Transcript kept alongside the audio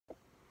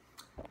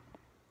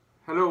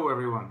Hello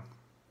everyone,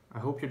 I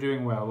hope you're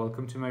doing well.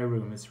 Welcome to my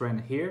room, it's Ren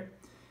here.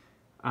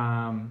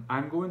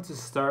 I'm going to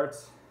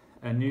start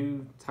a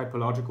new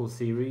typological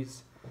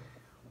series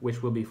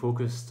which will be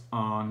focused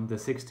on the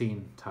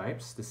 16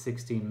 types, the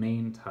 16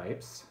 main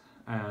types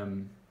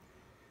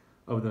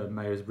of the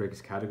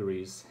Myers-Briggs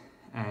categories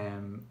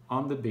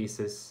on the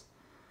basis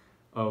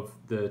of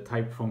the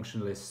type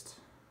functionalist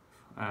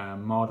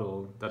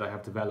model that I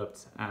have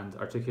developed and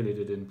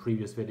articulated in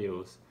previous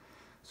videos.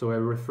 So I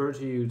refer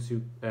to you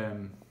to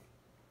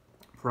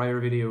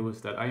prior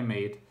videos that I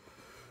made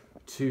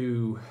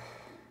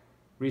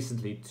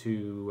recently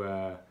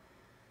to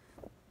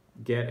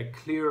get a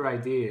clear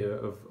idea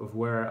of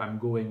where I'm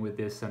going with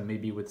this, and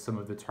maybe with some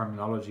of the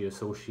terminology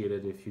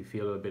associated if you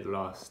feel a bit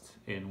lost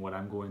in what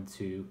I'm going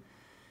to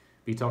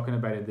be talking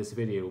about in this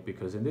video,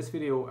 because in this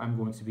video I'm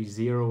going to be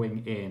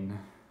zeroing in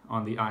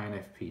on the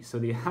INFP. So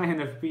the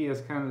INFP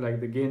is kind of like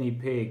the guinea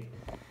pig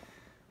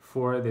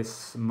for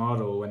this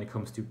model when it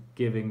comes to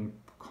giving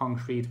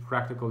concrete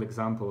practical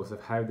examples of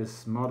how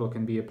this model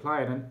can be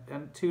applied,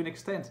 and to an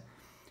extent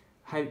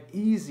how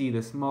easy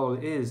this model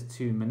is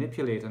to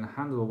manipulate and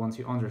handle once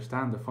you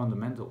understand the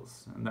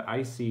fundamentals. And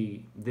I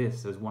see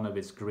this as one of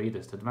its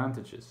greatest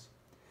advantages.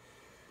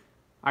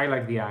 I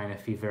like the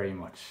INFP very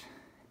much.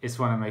 It's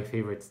one of my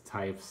favorite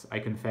types. I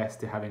confess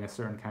to having a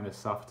certain kind of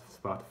soft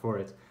spot for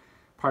it,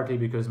 partly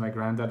because my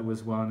granddad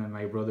was one and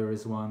my brother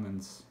is one,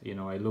 and you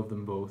know, I love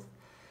them both.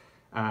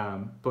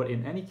 But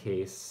in any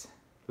case,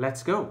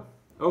 let's go.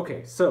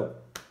 Okay, so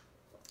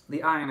the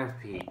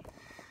INFP.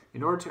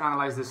 In order to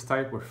analyze this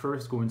type, we're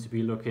first going to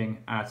be looking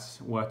at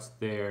what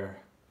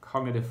their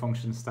cognitive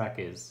function stack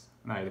is.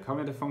 Now, the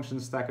cognitive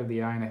function stack of the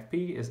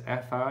INFP is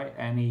FI,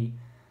 NE,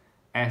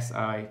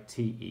 SI,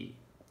 TE.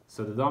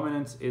 So the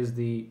dominant is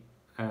the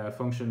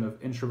function of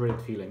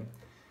introverted feeling.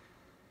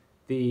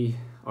 The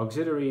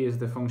auxiliary is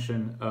the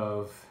function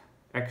of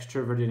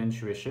extroverted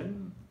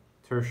intuition.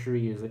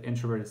 Tertiary is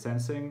introverted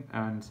sensing,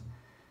 and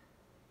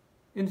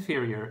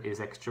inferior is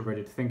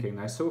extroverted thinking.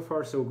 Now, so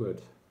far so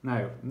good.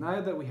 Now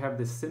that we have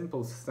this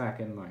simple stack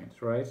in mind,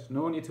 right?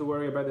 No need to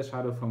worry about the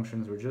shadow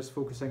functions. We're just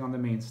focusing on the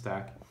main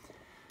stack.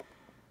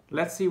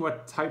 Let's see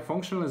what type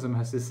functionalism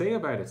has to say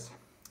about it.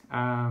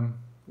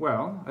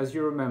 Well, as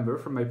you remember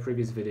from my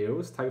previous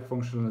videos, type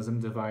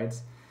functionalism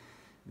divides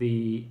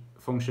the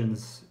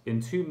functions in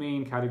two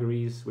main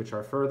categories, which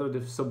are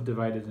further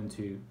subdivided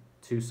into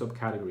two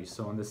subcategories.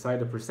 So on the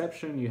side of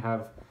perception, you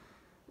have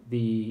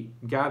the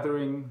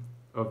gathering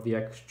of the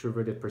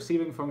extroverted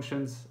perceiving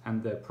functions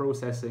and the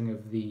processing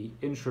of the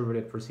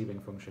introverted perceiving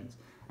functions.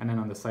 And then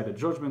on the side of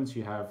judgments,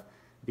 you have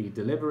the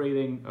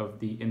deliberating of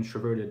the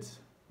introverted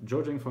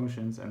judging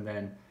functions, and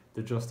then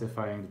the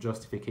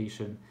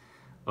justification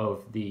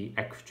of the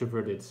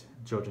extroverted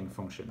judging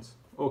functions.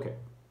 Okay,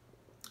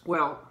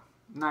 well,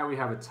 now we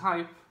have a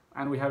type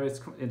and we have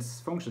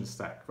its function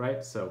stack,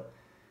 right? So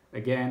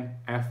again,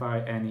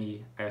 FI,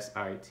 NE,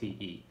 SI,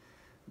 TE.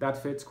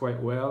 That fits quite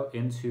well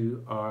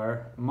into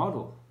our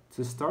model.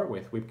 To start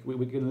with, we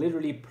can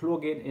literally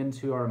plug it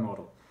into our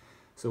model.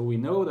 So we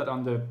know that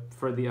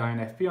for the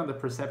INFP, on the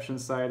perception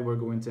side, we're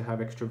going to have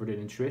extroverted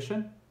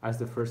intuition as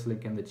the first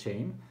link in the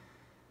chain.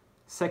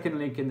 Second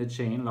link in the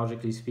chain,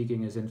 logically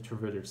speaking, is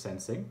introverted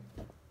sensing.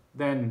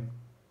 Then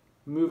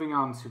moving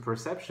on to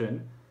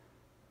perception,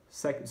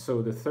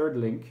 so the third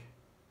link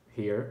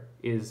here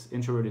is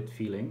introverted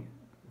feeling.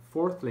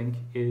 Fourth link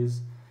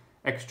is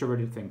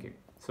extroverted thinking.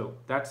 So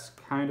that's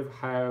kind of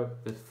how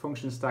the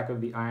function stack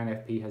of the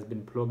INFP has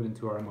been plugged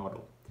into our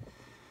model.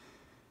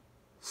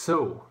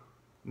 So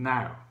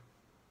now,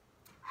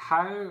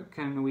 how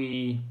can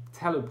we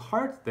tell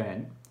apart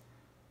then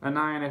an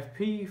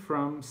INFP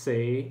from,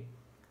 say,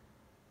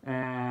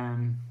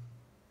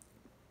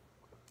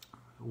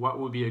 what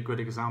would be a good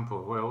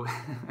example? Well,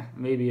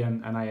 maybe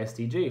an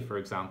ISTJ, for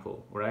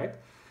example, right?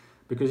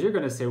 Because you're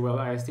going to say, well,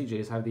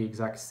 ISTJs have the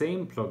exact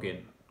same plugin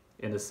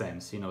in a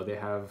sense. You know, they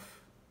have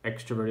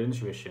extroverted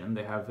intuition,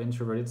 they have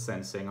introverted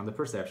sensing on the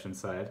perception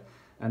side,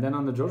 and then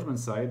on the judgment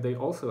side they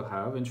also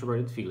have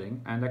introverted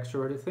feeling and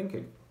extroverted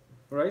thinking,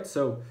 right?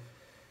 So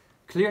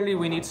clearly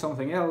we need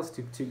something else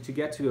to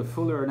get to a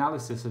fuller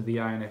analysis of the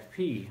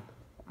INFP,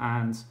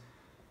 and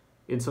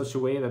in such a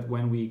way that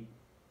when we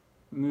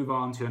move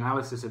on to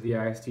analysis of the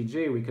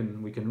ISTJ, we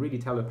can really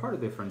tell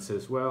apart the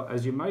differences. Well,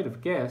 as you might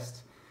have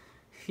guessed,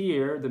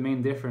 here the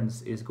main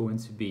difference is going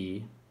to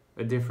be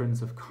a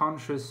difference of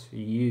conscious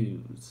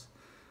use.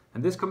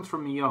 And this comes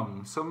from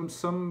Jung.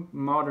 Some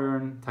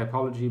modern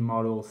typology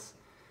models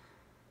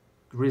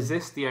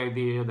resist the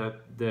idea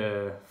that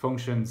the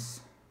functions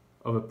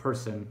of a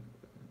person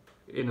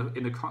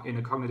in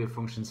a cognitive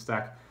function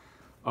stack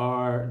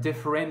are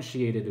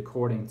differentiated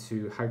according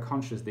to how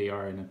conscious they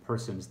are in a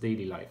person's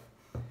daily life.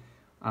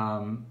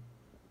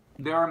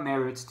 There are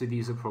merits to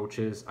these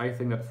approaches. I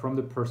think that from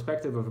the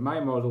perspective of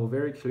my model,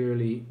 very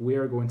clearly, we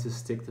are going to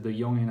stick to the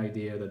Jungian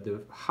idea that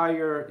the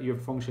higher your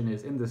function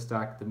is in the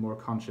stack, the more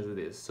conscious it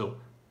is. So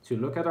to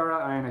look at our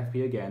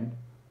INFP again,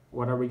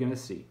 what are we going to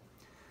see?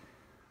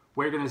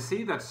 we're going to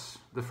see that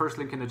the first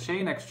link in the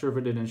chain,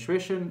 extroverted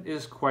intuition,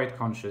 is quite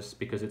conscious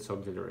because it's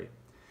auxiliary.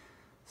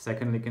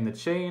 Second link in the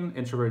chain,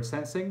 introverted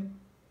sensing,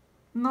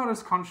 not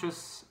as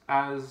conscious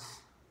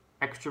as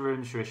extroverted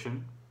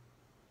intuition,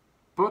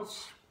 but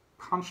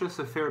conscious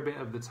a fair bit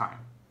of the time,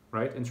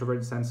 right?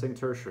 Introverted sensing,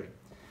 tertiary.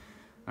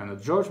 And the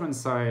judgment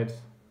side,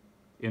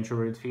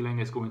 introverted feeling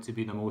is going to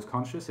be the most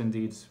conscious,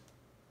 indeed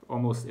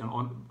almost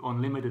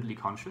unlimitedly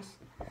conscious.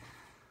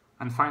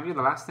 And finally,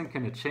 the last link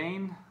in the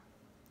chain,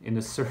 in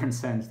a certain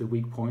sense, the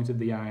weak point of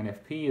the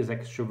INFP is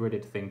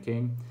extroverted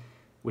thinking,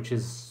 which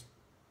is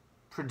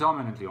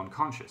predominantly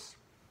unconscious.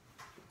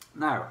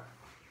 Now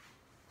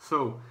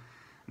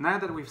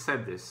that we've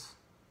said this,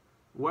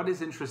 what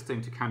is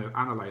interesting to kind of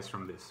analyze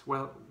from this?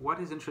 Well, what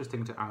is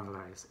interesting to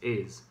analyze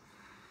is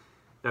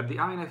that the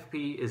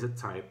INFP is a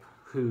type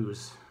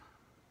whose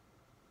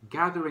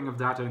gathering of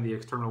data in the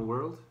external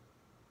world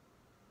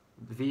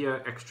via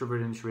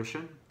extroverted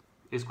intuition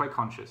is quite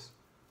conscious.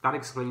 That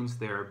explains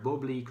their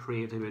bubbly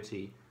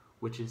creativity,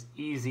 which is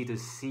easy to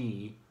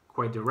see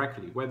quite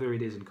directly, whether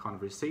it is in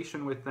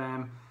conversation with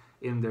them,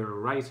 in their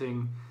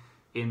writing,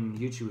 in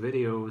YouTube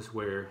videos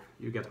where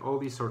you get all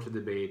these sorts of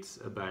debates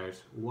about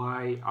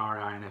why are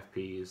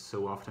INFPs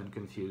so often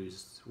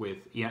confused with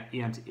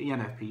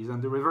ENFPs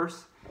and the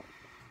reverse.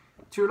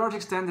 To a large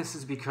extent, this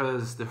is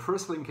because the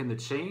first link in the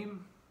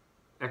chain,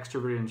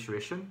 extroverted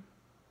intuition,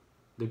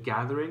 the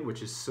gathering,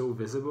 which is so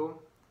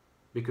visible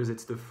because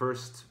it's the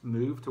first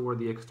move toward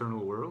the external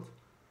world,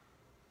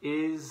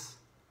 is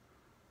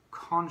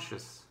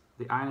conscious.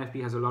 The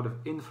INFP has a lot of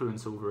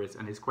influence over it,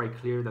 and it's quite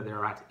clear that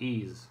they're at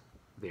ease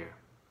there.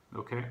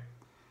 Okay?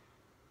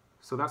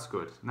 So that's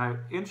good. Now,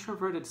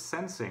 introverted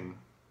sensing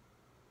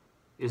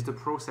is the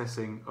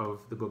processing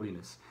of the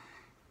bubbliness.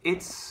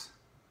 It's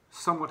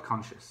somewhat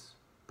conscious,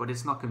 but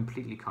it's not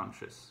completely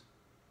conscious.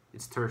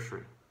 It's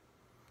tertiary.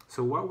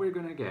 So what we're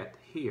going to get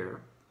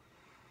here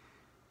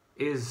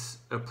is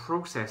a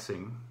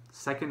processing,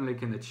 second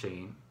link in the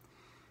chain,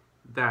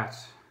 that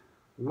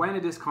when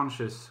it is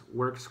conscious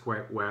works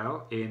quite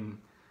well in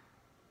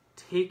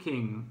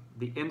taking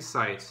the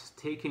insights,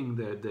 taking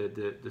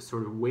the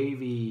sort of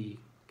wavy,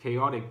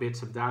 chaotic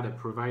bits of data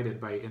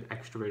provided by an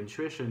extrovert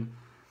intuition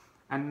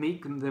and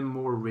making them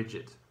more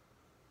rigid.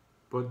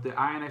 But the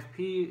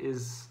INFP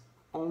is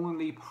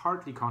only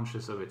partly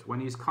conscious of it. When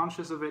he's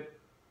conscious of it,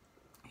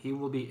 he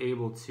will be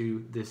able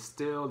to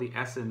distill the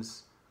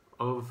essence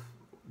of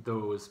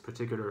those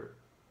particular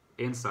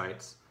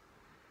insights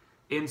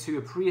into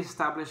a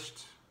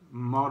pre-established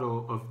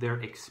model of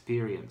their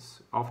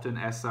experience. Often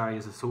SI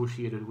is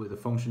associated with a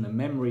function of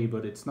memory,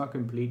 but it's not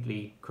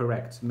completely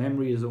correct.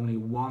 Memory is only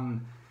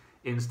one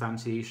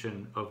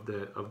instantiation of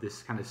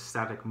this kind of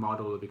static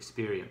model of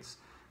experience.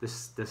 The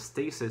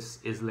stasis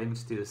is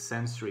linked to the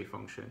sensory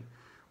function,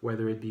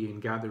 whether it be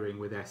in gathering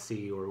with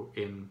SC or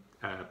in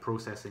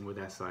processing with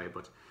SI.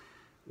 But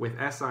with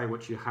SI,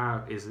 what you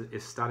have is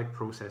static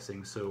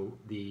processing, so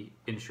the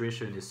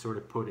intuition is sort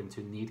of put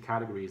into neat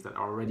categories that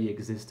are already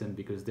existent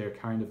because they're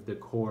kind of the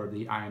core of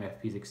the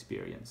INFP's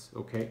experience,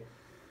 okay?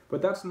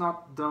 But that's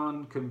not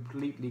done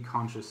completely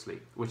consciously,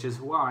 which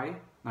is why,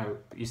 now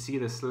you see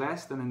this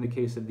less than in the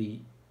case of the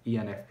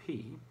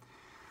ENFP,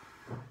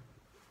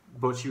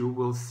 but you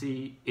will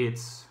see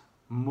it's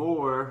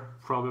more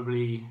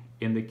probably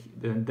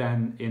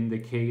than in the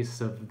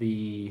case of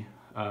the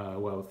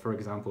well, for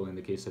example, in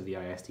the case of the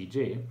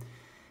ISTJ,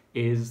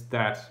 is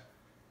that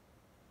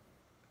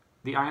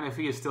the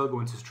INFP is still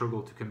going to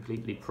struggle to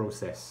completely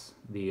process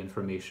the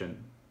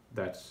information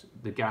that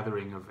the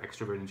gathering of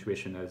extrovert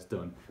intuition has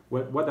done.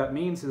 What that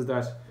means is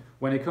that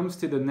when it comes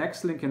to the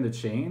next link in the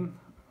chain,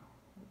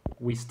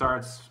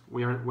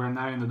 we're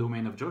now in the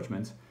domain of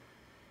judgment.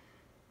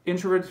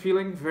 Introvert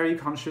feeling, very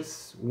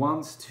conscious,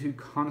 wants to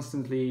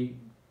constantly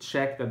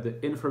check that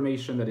the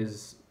information that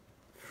is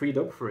freed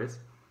up for it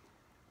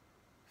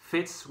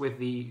fits with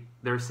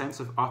their sense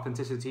of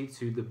authenticity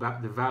to the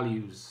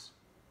values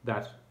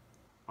that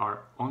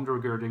are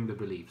undergirding the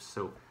beliefs.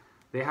 So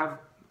they have,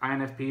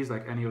 INFPs,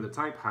 like any other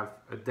type, have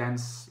a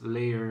dense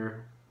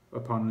layer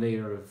upon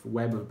layer of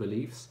web of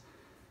beliefs.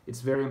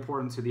 It's very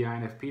important to the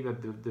INFP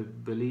that the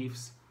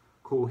beliefs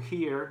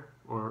cohere,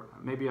 or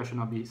maybe I should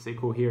not say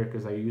cohere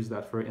because I use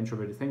that for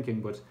introverted thinking,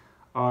 but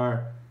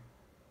are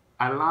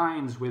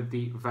aligned with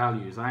the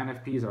values.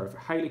 INFPs are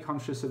highly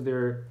conscious of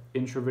their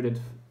introverted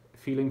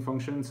feeling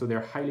function, so they're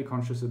highly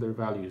conscious of their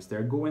values.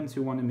 They're going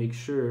to want to make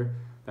sure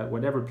that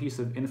whatever piece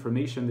of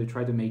information they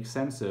try to make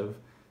sense of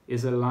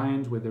is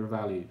aligned with their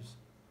values.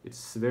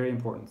 It's a very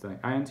important thing.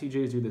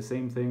 INTJs do the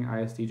same thing,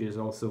 ISTJs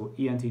also,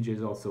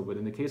 ENTJs also, but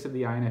in the case of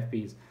the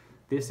INFPs,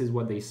 this is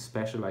what they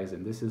specialize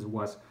in. This is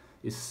what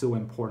is so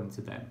important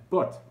to them.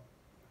 But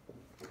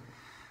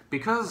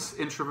because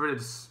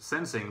introverted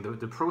sensing,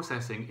 the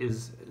processing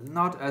is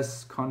not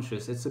as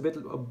conscious, it's a bit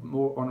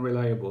more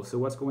unreliable. So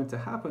what's going to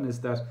happen is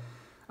that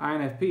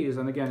INFPs,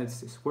 and again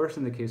it's worse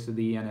in the case of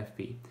the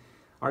ENFP,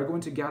 are going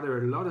to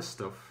gather a lot of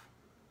stuff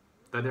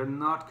that they're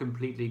not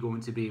completely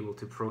going to be able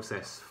to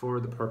process for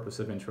the purpose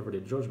of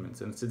introverted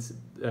judgments. And it's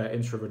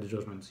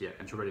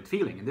introverted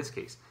feeling in this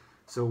case.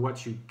 So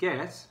what you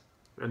get,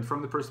 and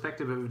from the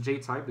perspective of a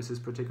J-type, this is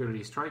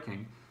particularly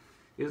striking,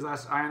 is that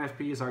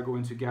INFPs are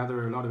going to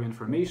gather a lot of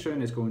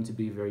information, it's going to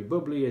be very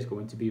bubbly, it's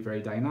going to be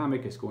very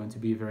dynamic, it's going to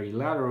be very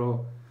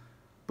lateral,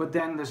 but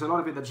then there's a lot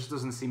of it that just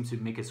doesn't seem to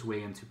make its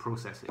way into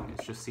processing.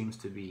 It just seems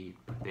to be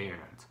there.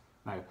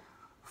 Now,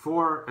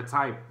 for a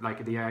type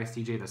like the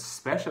ISTJ that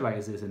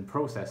specializes in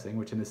processing,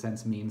 which in a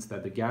sense means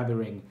that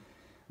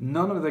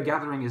none of the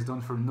gathering is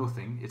done for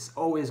nothing. It's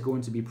always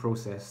going to be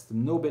processed.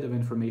 No bit of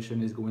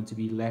information is going to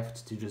be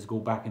left to just go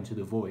back into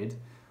the void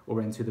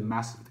or into the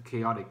massive,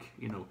 chaotic,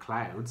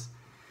 clouds.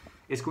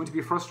 It's going to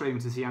be frustrating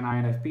to see an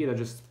INFP that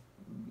just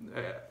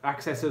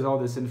accesses all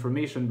this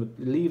information but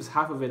leaves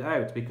half of it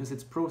out because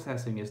its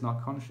processing is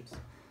not conscious.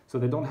 So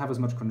they don't have as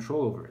much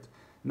control over it.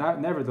 Now,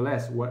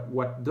 nevertheless,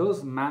 what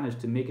does manage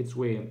to make its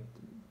way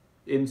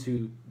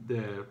into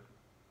the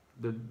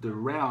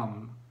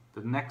realm,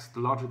 the next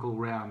logical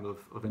realm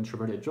of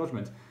introverted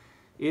judgment,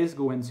 is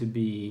going to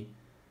be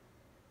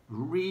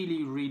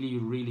really, really,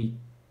 really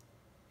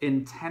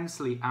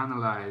intensely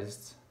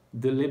analyzed,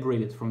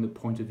 deliberated from the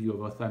point of view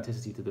of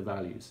authenticity to the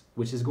values,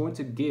 which is going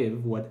to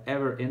give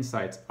whatever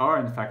insights are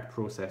in fact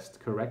processed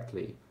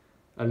correctly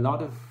a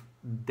lot of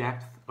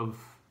depth of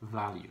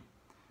value.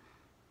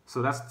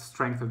 So that's the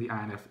strength of the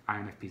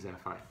INFP's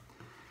FI.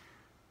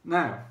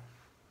 Now,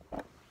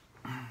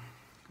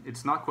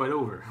 it's not quite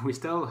over. We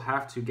still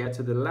have to get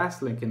to the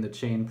last link in the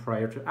chain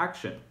prior to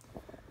action.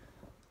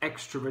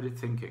 Extroverted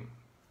thinking,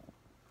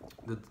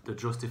 the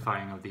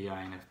justifying of the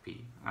INFP.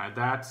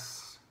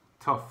 That's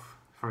tough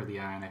for the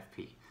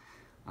INFP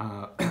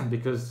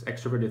because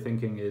extroverted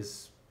thinking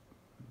is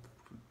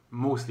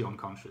mostly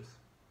unconscious.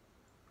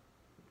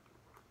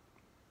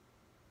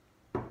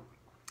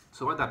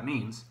 So what that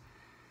means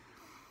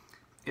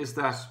is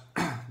that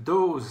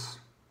those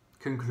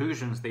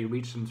conclusions they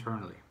reach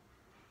internally,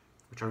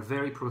 which are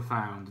very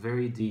profound,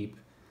 very deep,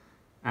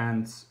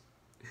 and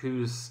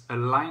whose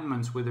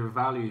alignments with their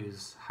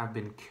values have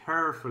been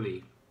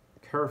carefully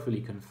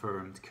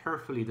confirmed,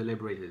 carefully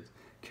deliberated,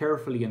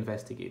 carefully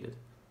investigated.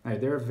 Now,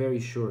 they're very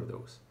sure of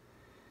those.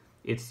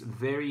 It's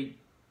very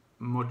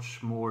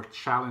much more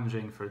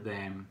challenging for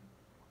them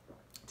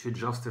to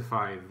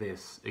justify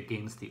this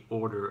against the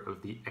order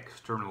of the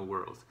external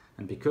world.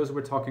 And because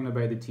we're talking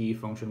about the TE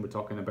function, we're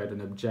talking about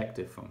an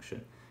objective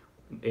function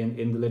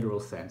in the literal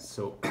sense.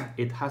 So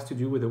it has to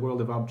do with the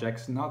world of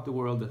objects, not the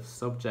world of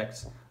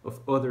subjects, of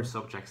other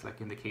subjects, like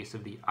in the case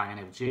of the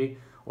INFJ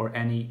or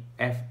any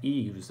FE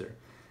user.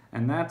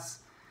 And that's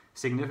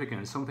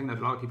significant. Something that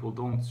a lot of people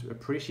don't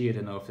appreciate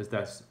enough is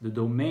that the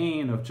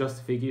domain of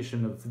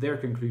justification of their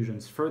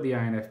conclusions for the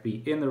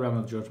INFP in the realm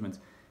of judgment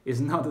is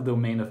not the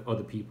domain of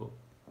other people.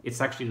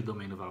 It's actually the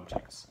domain of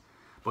objects.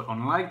 But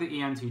unlike the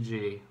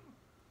ENTJ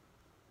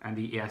and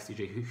the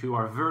ESTJ, who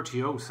are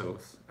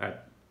virtuosos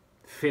at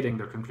fitting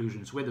their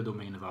conclusions with the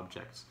domain of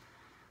objects,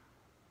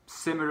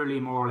 similarly,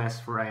 more or less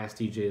for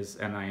ISTJs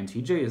and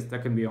INTJs,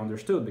 that can be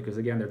understood because,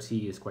 again, their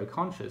TE is quite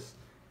conscious.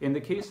 In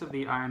the case of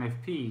the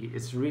INFP,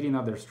 it's really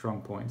not their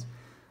strong point.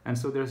 And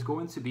so there's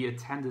going to be a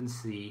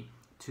tendency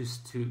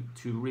to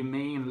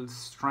remain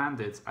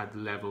stranded at the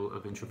level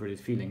of introverted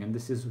feeling. And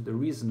this is the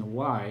reason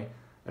why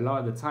a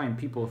lot of the time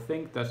people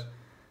think that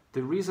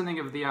the reasoning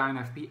of the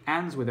INFP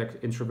ends with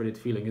introverted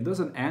feeling. It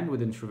doesn't end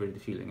with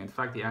introverted feeling. In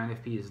fact, the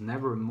INFP is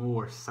never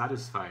more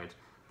satisfied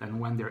than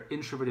when their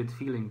introverted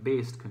feeling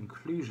based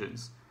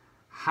conclusions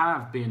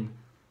have been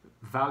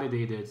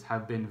validated,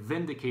 have been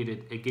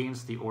vindicated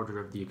against the order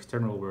of the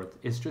external world.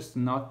 It's just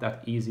not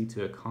that easy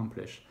to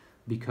accomplish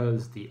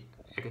because the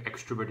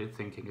extroverted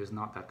thinking is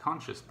not that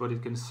conscious, but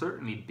it can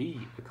certainly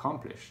be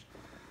accomplished.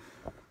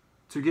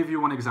 To give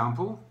you one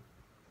example,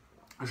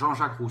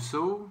 Jean-Jacques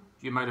Rousseau,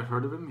 you might have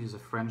heard of him. He's a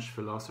French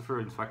philosopher.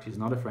 In fact, he's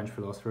not a French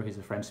philosopher. He's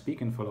a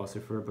French-speaking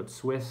philosopher, but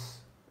Swiss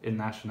in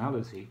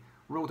nationality.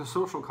 Wrote a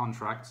social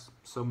contract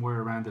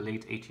somewhere around the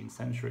late 18th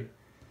century.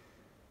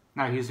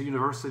 Now, he's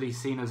universally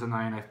seen as an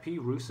INFP,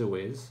 Rousseau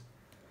is.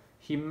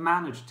 He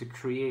managed to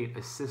create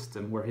a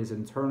system where his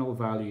internal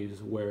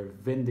values were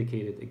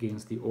vindicated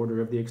against the order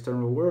of the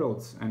external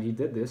world. And he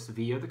did this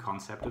via the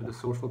concept of the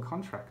social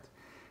contract.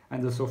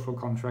 And the social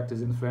contract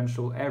is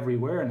influential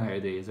everywhere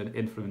nowadays. It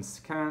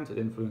influenced Kant, it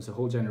influenced a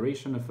whole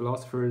generation of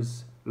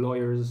philosophers,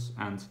 lawyers,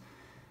 and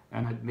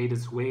it made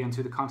its way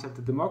into the concept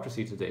of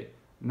democracy today.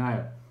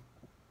 Now,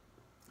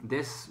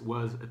 this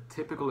was a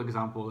typical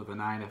example of an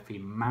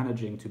INFP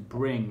managing to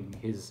bring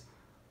his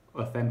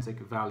authentic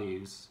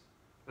values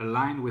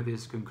aligned with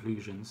his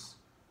conclusions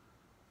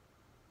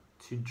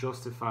to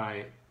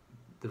justify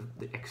the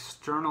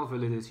external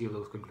validity of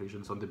those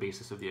conclusions on the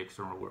basis of the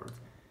external world.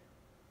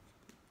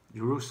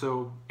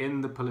 Rousseau,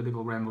 in the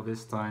political realm of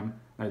his time,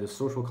 now the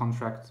social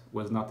contract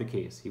was not the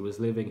case. He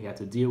was living, he had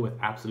to deal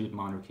with absolute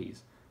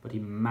monarchies, but he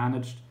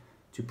managed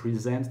to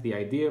present the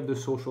idea of the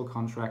social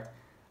contract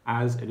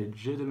as a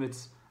legitimate,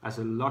 as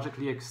a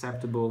logically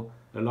acceptable,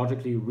 a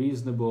logically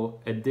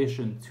reasonable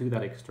addition to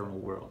that external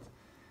world.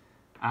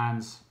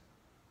 And,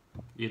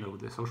 you know,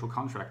 the social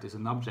contract is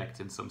an object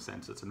in some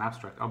sense. It's an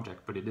abstract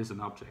object, but it is an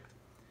object.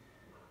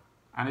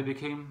 And it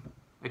became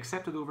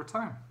accepted over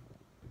time.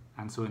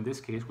 And so in this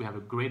case, we have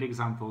a great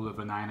example of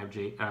an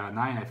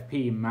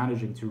INFP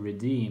managing to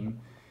redeem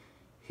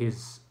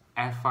his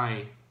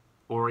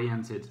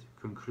FI-oriented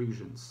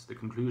conclusions, the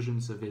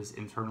conclusions of his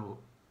internal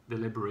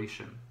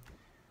deliberation,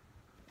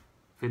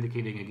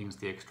 vindicating against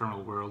the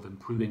external world and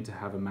proving to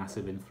have a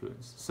massive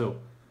influence. So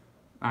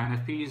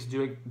INFPs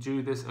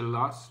do this a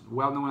lot.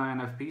 Well-known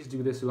INFPs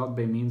do this a lot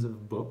by means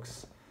of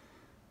books.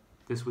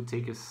 This would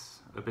take us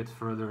a bit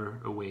further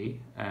away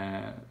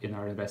in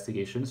our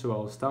investigation, so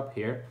I'll stop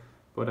here.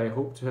 But I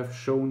hope to have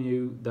shown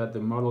you that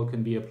the model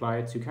can be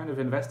applied to kind of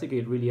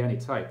investigate really any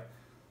type.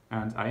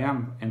 And I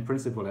am, in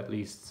principle at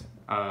least,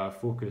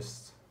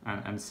 focused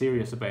and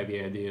serious about the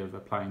idea of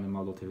applying the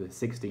model to the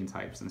 16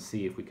 types and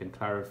see if we can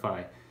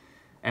clarify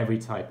every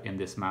type in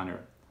this manner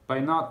by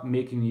not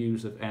making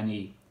use of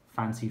any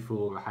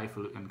fanciful,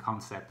 highfalutin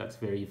concept that's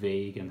very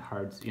vague and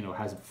hard, you know,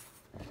 has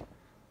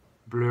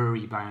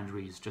blurry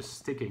boundaries, just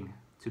sticking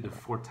to the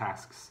 4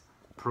 tasks: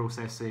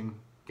 processing,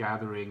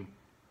 gathering,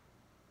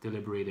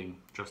 deliberating,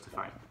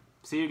 justifying.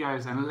 See you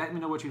guys, and let me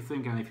know what you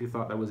think and if you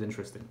thought that was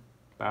interesting.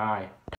 Bye.